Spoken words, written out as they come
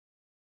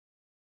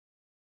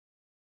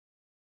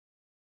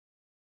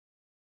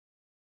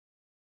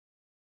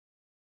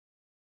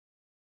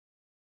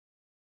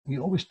we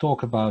always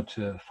talk about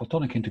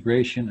photonic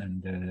integration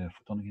and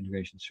photonic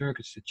integration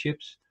circuits, the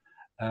chips.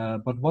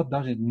 But what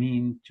does it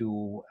mean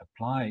to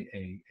apply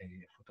a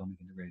photonic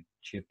integrated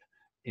chip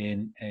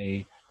in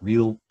a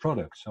real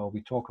product? So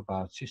we talk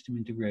about system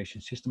integration,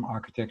 system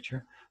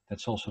architecture.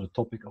 That's also the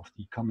topic of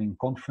the coming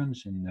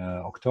conference in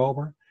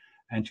October.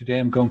 And today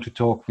I'm going to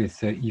talk with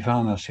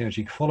Ivana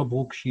Sersic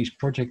Vollenbroek. She's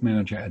project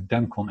manager at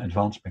Demcon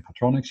Advanced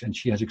Mechatronics, and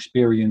she has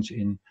experience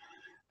in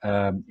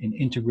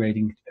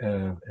integrating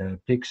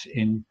PICs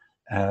in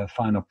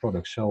final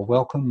products. So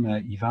welcome,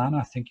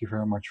 Ivana. Thank you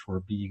very much for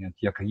being at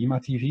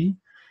JakajimaTV.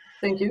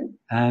 Thank you.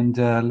 And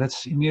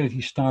let's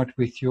immediately start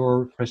with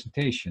your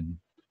presentation.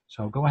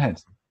 So go ahead.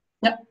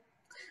 Yeah,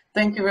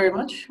 thank you very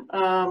much.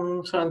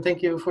 And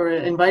thank you for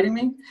inviting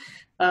me.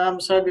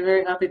 So I'd be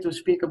very happy to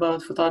speak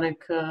about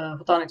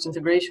photonics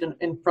integration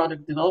in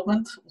product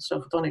development, so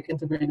photonic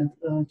integrated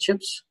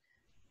chips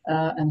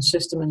and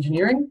system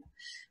engineering.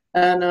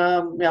 And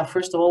yeah,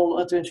 first of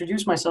all, to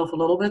introduce myself a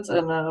little bit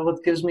and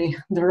what gives me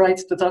the right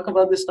to talk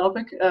about this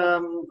topic,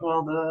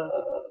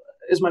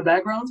 is my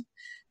background.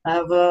 I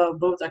have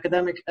both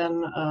academic and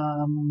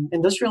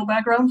industrial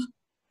background.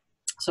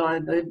 So I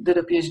did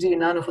a PhD in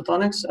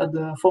nanophotonics at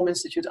the FOM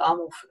Institute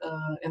Amelf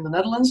in the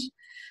Netherlands.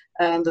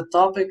 And the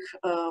topic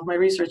of my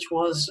research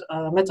was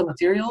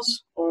metamaterials,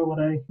 or what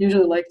I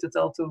usually like to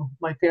tell to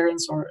my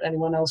parents or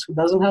anyone else who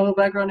doesn't have a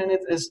background in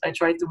it is I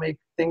try to make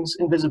things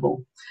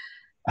invisible.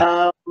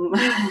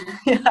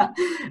 Yeah,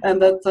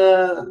 and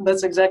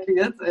that's exactly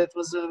it. It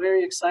was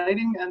very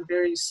exciting and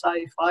very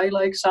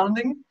sci-fi-like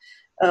sounding,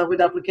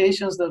 with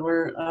applications that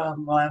were,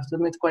 well, I have to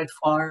admit, quite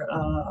far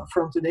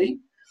from today.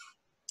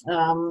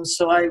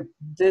 So I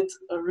did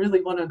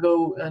really want to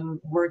go and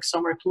work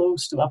somewhere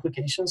close to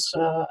applications,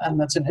 and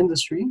that's in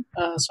industry.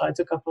 So I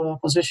took up a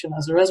position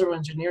as a reservoir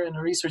engineer in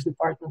a research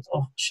department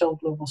of Shell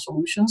Global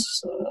Solutions,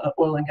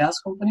 oil and gas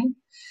company.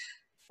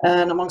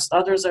 And amongst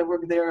others, I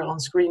worked there on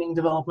screening,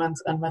 development,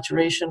 and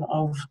maturation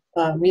of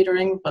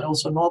metering, but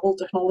also novel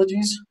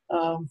technologies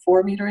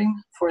for metering,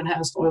 for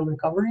enhanced oil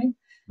recovery.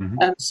 Mm-hmm.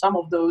 And some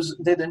of those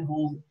did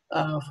involve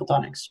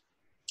photonics.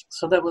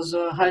 So that was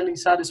highly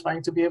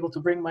satisfying to be able to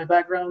bring my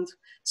background,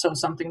 so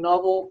something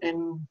novel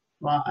in,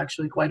 well,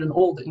 actually quite an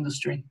old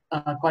industry,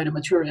 quite a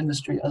mature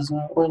industry as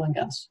oil and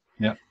gas.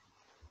 Yeah.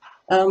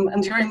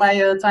 And during my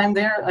time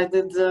there,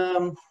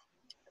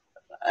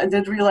 I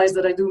did realize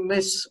that I do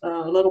miss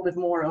a little bit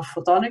more of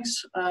photonics,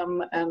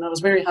 and I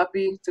was very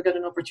happy to get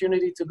an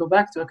opportunity to go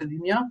back to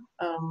academia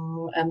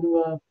and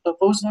do a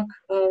postdoc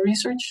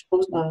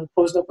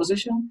postdoc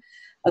position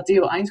at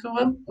TU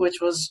Eindhoven, which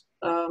was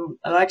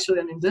actually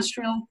an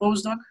industrial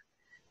postdoc.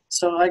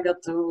 So I got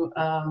to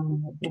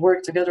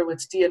work together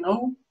with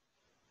TNO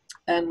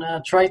and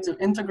try to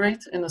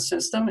integrate in a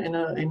system, in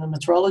a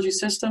metrology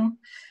system,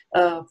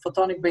 a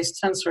photonic-based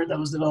sensor that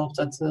was developed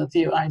at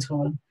TU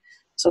Eindhoven.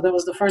 So that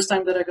was the first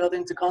time that I got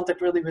into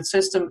contact really with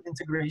system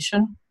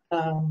integration,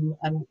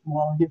 and,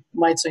 well, you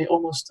might say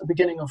almost the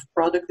beginning of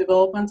product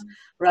development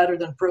rather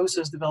than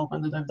process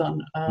development that I've done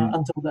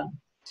until then.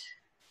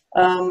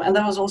 And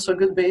that was also a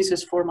good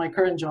basis for my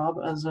current job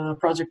as a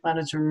project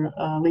manager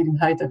leading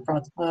high-tech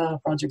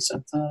projects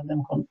at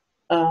Demcon,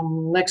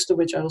 next to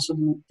which I also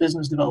do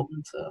business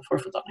development for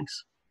photonics.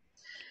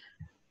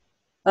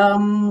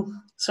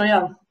 So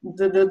yeah,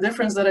 the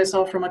difference that I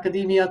saw from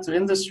academia to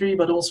industry,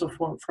 but also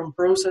from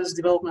process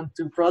development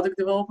to product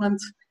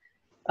development,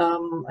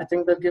 I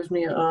think that gives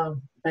me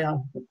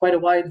quite a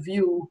wide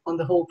view on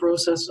the whole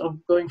process of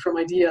going from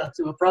idea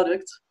to a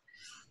product.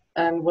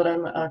 And what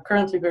I'm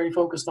currently very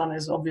focused on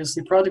is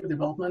obviously product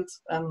development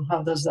and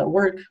how does that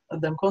work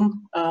at Demcon.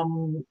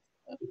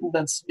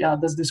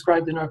 That's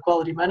described in our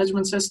quality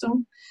management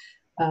system.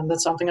 And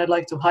that's something I'd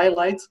like to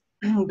highlight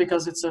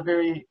because it's a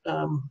very,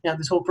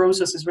 this whole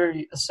process is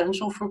very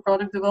essential for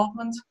product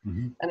development.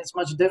 Mm-hmm. And it's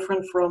much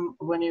different from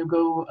when you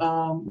go,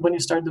 when you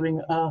start doing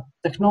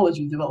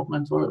technology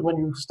development or when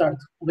you start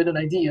with an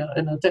idea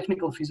and a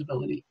technical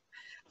feasibility.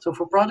 So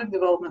for product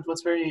development,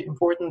 what's very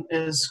important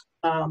is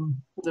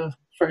the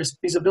first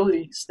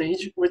feasibility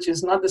stage, which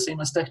is not the same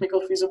as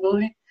technical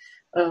feasibility.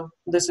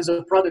 This is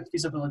a product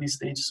feasibility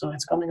stage. So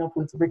it's coming up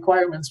with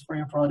requirements for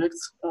your product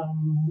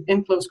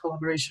in close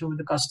collaboration with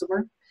the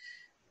customer.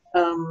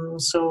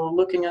 So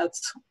looking at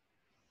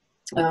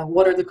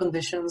what are the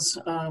conditions,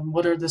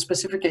 what are the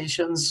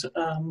specifications,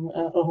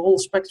 a whole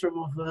spectrum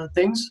of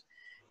things,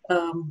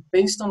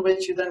 based on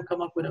which you then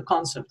come up with a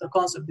concept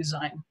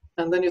design.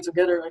 And then you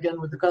together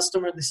again with the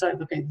customer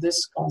decide, okay,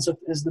 this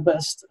concept is the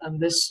best and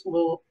this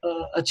will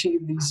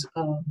achieve these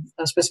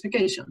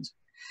specifications.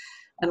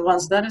 And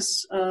once that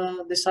is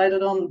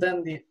decided on,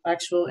 then the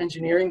actual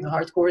engineering, the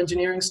hardcore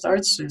engineering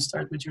starts. So you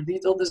start with your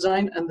detailed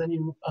design and then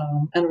you,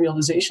 and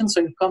realization.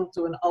 So you come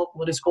to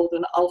what is called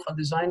an alpha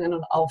design and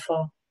an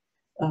alpha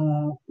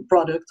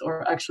product,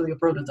 or actually a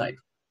prototype.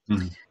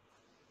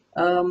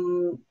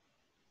 Mm-hmm.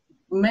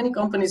 Many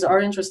companies are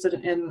interested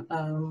in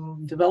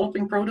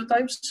developing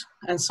prototypes,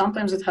 and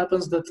sometimes it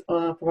happens that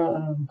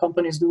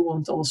companies do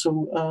want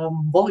also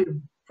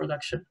volume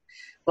production.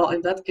 Well,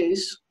 in that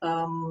case,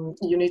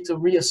 you need to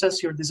reassess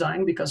your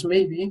design because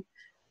maybe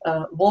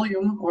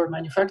volume or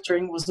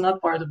manufacturing was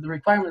not part of the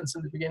requirements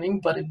in the beginning,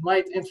 but it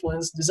might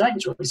influence design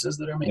choices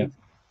that are made.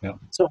 Yeah.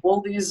 So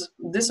all these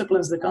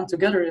disciplines that come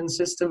together in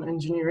system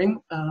engineering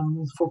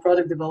for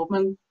product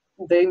development,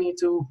 they need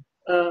to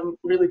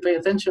really pay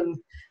attention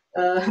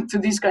to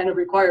these kind of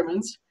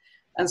requirements.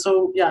 And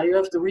so, yeah, you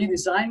have to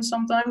redesign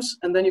sometimes,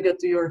 and then you get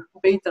to your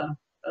beta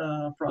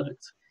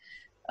product.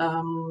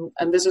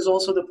 And this is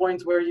also the point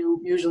where you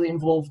usually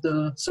involve the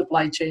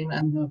supply chain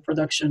and the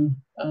production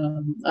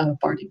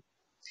party.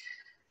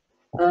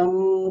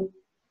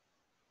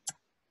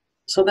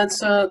 So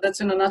that's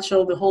in a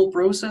nutshell the whole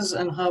process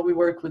and how we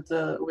work with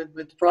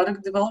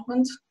product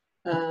development.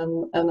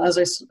 And as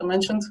I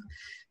mentioned,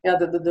 yeah,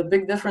 the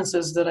big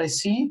differences that I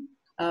see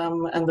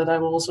and that I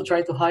will also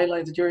try to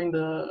highlight during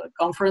the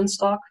conference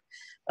talk,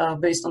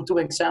 based on two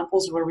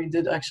examples where we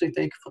did actually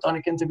take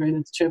photonic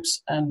integrated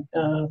chips and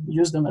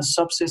use them as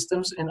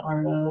subsystems in our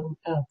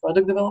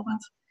product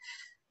development.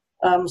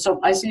 So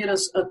I see it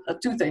as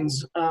two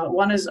things.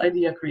 One is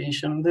idea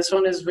creation. This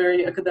one is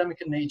very academic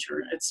in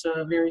nature. It's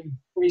very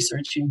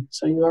researchy.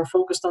 So you are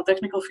focused on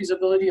technical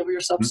feasibility of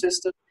your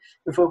subsystem.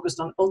 You're focused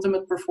on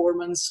ultimate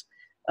performance,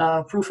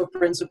 proof of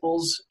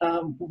principles,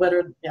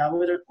 whether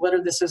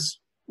this is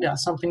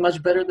something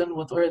much better than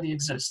what already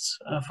exists,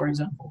 for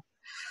example.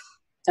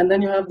 And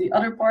then you have the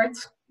other part,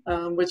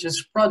 which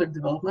is product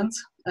development.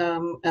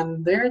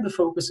 And there the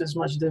focus is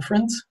much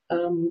different.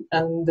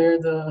 And there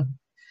the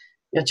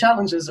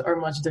challenges are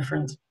much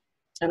different.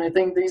 And I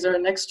think these are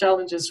next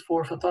challenges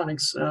for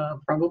photonics,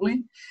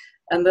 probably.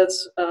 And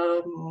that's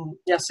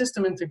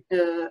system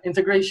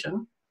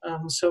integration.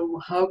 So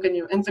how can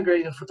you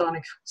integrate a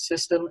photonic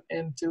system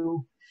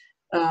into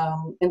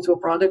a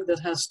product that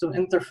has to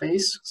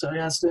interface? So it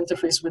has to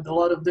interface with a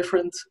lot of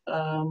different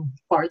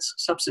parts,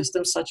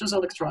 subsystems, such as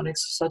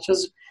electronics, such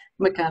as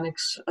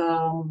mechanics,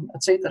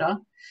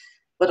 etc.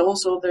 But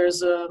also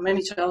there's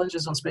many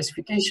challenges on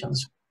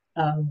specifications.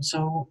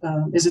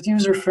 Is it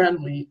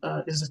user-friendly?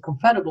 Is it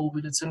compatible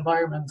with its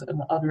environment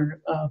and other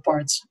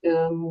parts?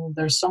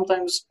 There's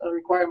sometimes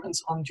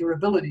requirements on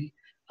durability.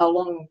 How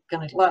long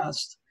can it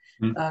last?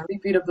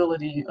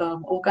 Repeatability,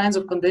 all kinds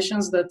of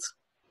conditions that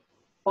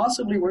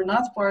possibly were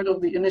not part of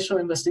the initial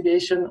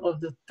investigation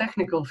of the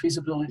technical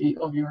feasibility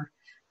of your,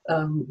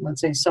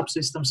 let's say,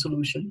 subsystem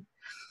solution.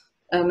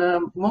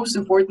 And most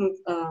important,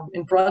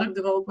 in product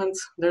development,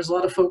 there's a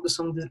lot of focus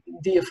on the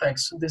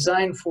DFX,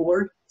 design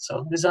for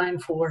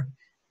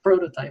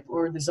prototype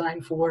or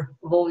design for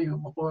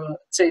volume or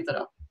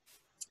etc.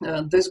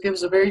 This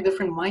gives a very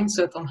different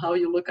mindset on how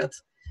you look at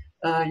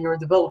your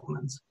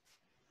development.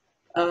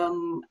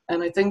 And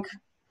I think,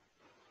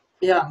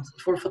 yeah,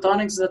 for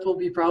photonics, that will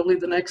be probably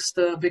the next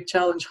big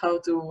challenge, how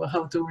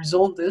to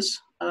resolve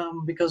this.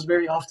 Because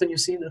very often you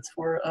see that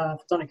for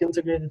photonic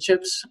integrated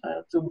chips,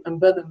 to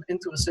embed them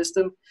into a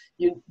system,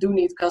 you do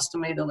need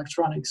custom-made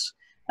electronics.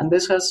 And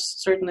this has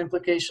certain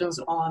implications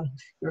on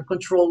your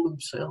control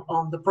loops,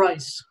 on the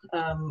price,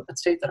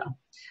 etc.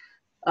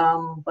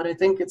 But I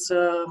think it's,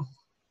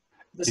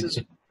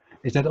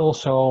 Is that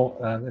also,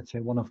 let's say,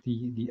 one of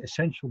the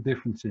essential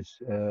differences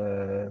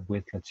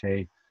with, let's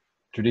say,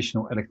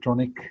 traditional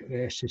electronic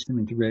system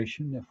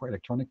integration for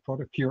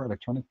pure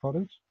electronic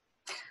products?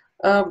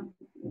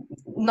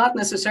 Not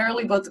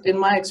necessarily, but in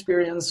my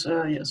experience,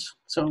 yes.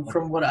 So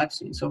from what I've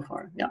seen so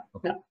far, yeah,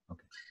 okay.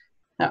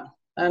 Yeah.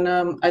 And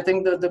I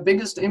think that the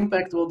biggest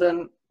impact will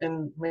then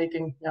in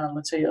making,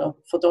 let's say, a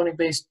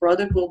photonic-based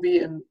product will be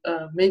in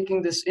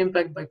making this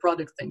impact by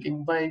product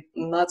thinking, by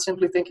not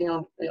simply thinking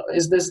on,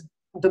 is this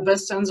the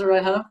best sensor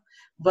I have,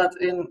 but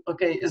in,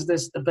 okay, is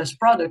this the best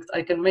product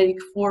I can make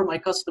for my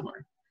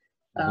customer?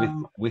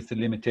 With the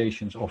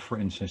limitations of, for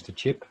instance, the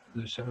chip,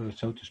 so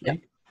to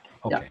speak?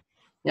 Yeah. Okay.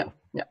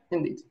 Yeah,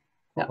 indeed.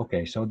 Yeah.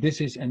 Okay, so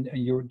this is, and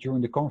you're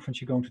during the conference,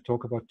 you're going to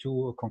talk about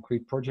two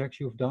concrete projects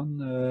you've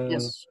done.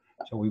 Yes.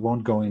 So we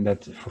won't go in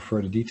that for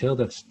further detail.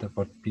 That's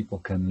what people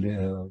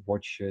can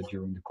watch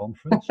during the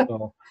conference.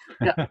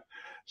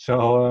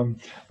 So,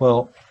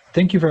 well,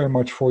 thank you very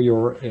much for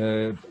your,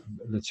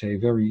 let's say,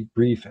 very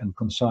brief and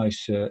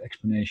concise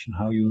explanation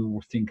how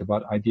you think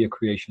about idea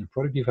creation and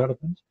product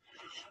development.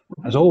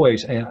 As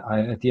always,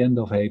 at the end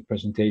of a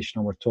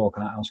presentation or a talk,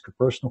 I ask a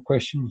personal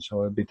question,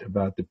 so a bit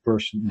about the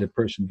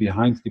person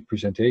behind the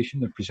presentation,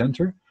 the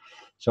presenter.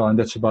 So, and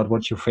that's about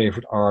what's your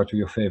favorite art or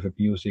your favorite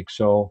music.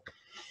 So,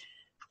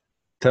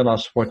 tell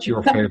us what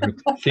your favorite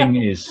thing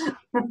is.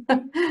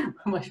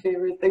 My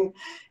favorite thing,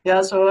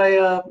 yeah. So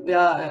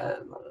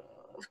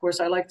of course,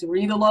 I like to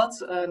read a lot,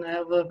 and I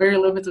have a very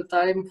limited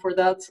time for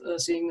that,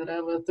 seeing that I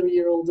have a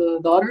 3-year-old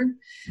daughter.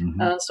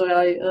 So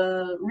I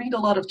read a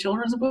lot of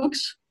children's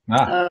books.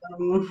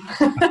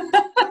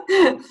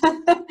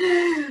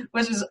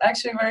 Which is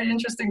actually very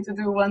interesting to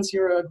do once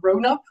you're a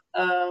grown-up.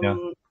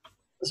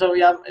 So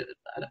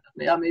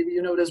maybe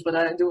you know this, but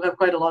I do have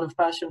quite a lot of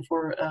passion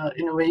for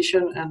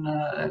innovation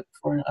and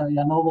for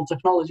novel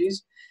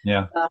technologies.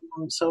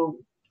 So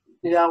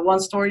yeah, one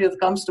story that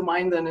comes to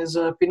mind then is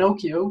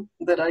Pinocchio,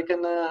 that I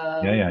can,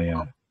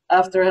 Yeah.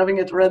 after having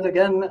it read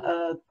again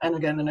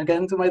and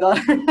again to my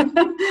daughter,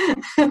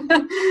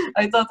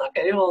 I thought,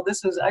 okay, well,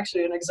 this is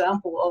actually an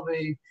example of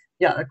a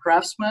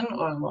craftsman,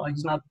 or well,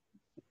 he's not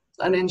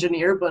an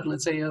engineer, but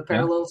let's say a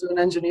parallel to an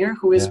engineer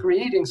who is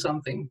creating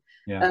something.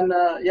 Yeah. And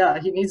yeah,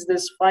 he needs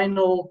this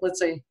final, let's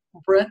say,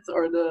 breath,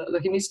 or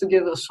he needs to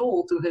give a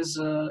soul to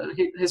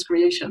his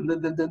creation.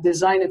 The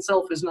design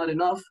itself is not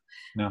enough.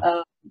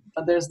 No.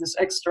 But there's this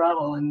extra,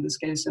 well, in this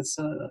case,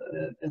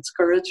 it's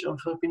courage of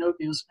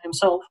Pinocchio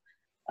himself.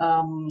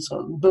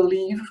 So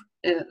believe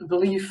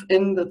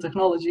in the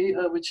technology,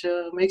 which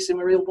makes him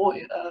a real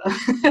boy.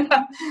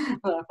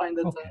 I find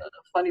that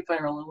a funny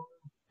parallel.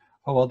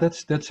 Oh well,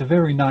 that's a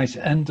very nice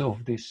end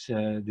of this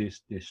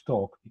this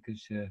talk,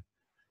 because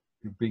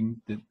you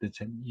bring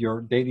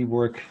your daily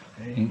work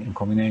in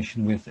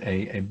combination with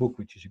a book,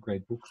 which is a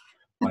great book,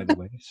 by the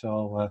way.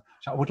 So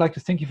I would like to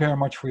thank you very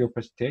much for your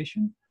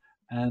presentation,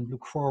 and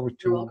look forward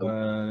to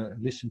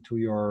listen to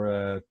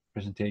your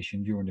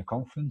presentation during the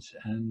conference,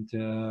 and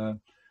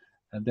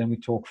then we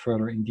talk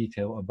further in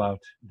detail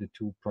about the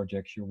two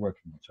projects you're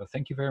working on. So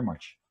thank you very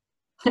much.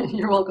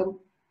 You're welcome.